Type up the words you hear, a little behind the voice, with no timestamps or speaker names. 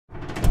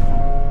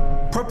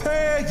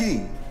Prepare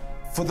ye,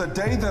 for the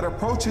day that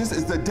approaches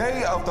is the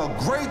day of the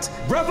great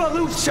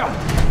revolution.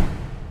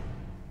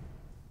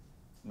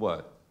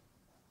 What?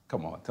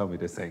 Come on, tell me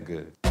this ain't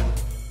good.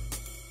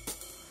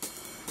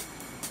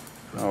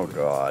 Oh,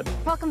 God.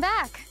 Welcome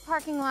back.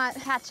 Parking lot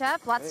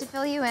catch-up. Lots to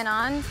fill you in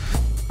on.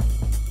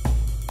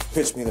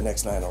 Pitch me the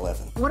next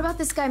 9/11. What about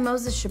this guy,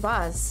 Moses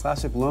Shabaz?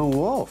 Classic lone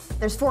wolf.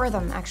 There's 4 of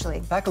them,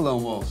 actually. Pack of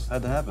lone wolves.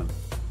 How'd that happen?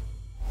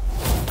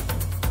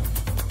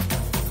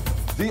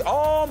 The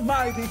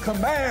Almighty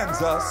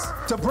commands us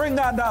to bring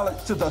our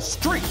knowledge to the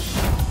street.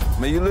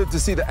 May you live to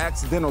see the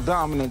accidental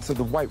dominance of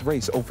the white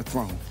race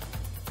overthrown.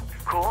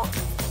 Cool.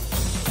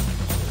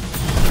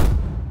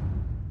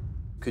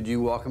 Could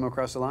you walk him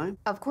across the line?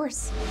 Of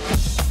course.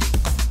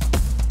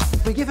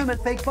 We give him a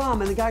fake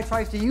bomb and the guy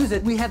tries to use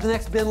it, we have the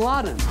next bin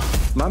Laden.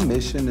 My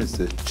mission is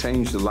to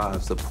change the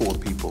lives of poor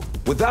people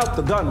without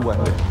the gun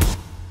weapon.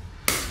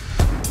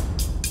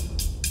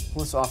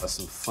 Let's offer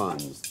some fun.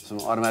 Some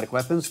automatic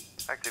weapons.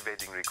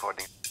 Activating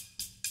recording.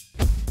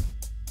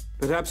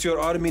 Perhaps your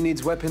army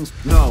needs weapons?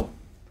 No.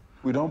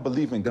 We don't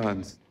believe in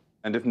guns.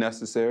 And if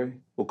necessary,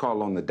 we'll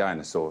call on the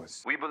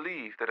dinosaurs. We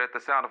believe that at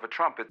the sound of a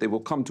trumpet, they will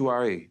come to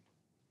our aid.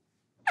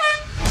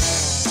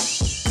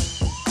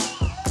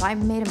 I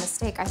made a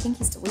mistake. I think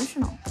he's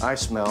delusional. I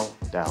smell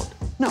doubt.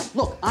 No,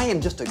 look, I am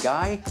just a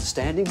guy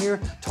standing here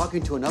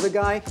talking to another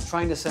guy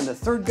trying to send a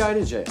third guy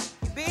to jail.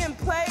 Being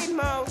played,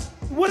 Mo.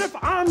 What if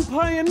I'm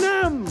playing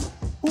them?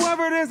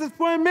 Whoever it is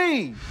playing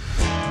me.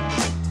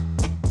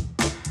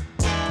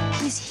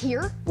 He's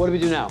here? What do we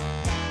do now?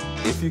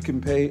 If you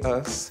can pay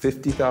us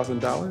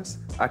 $50,000,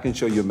 I can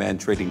show you a man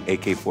trading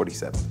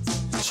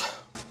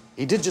AK-47s.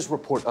 He did just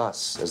report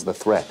us as the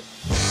threat.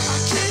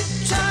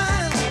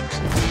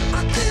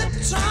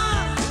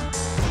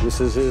 This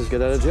is his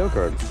get out of jail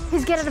card.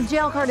 His get out of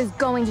jail card is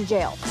going to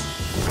jail.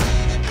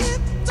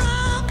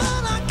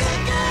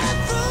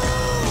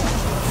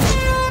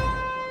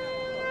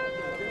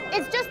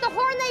 It's just the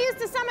horn they used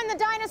to summon the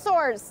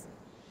dinosaurs.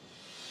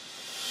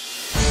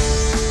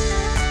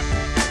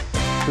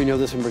 We know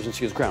this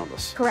emergency is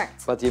groundless.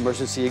 Correct. But the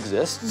emergency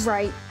exists.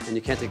 Right. And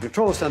you can't take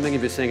control of something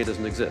if you're saying it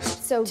doesn't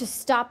exist. So to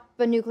stop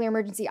a nuclear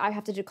emergency, I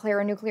have to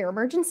declare a nuclear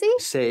emergency?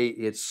 Say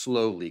it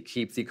slowly.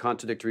 Keep the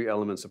contradictory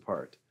elements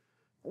apart.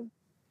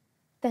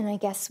 Then I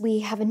guess we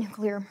have a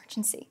nuclear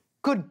emergency.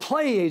 Good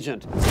play,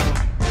 Agent.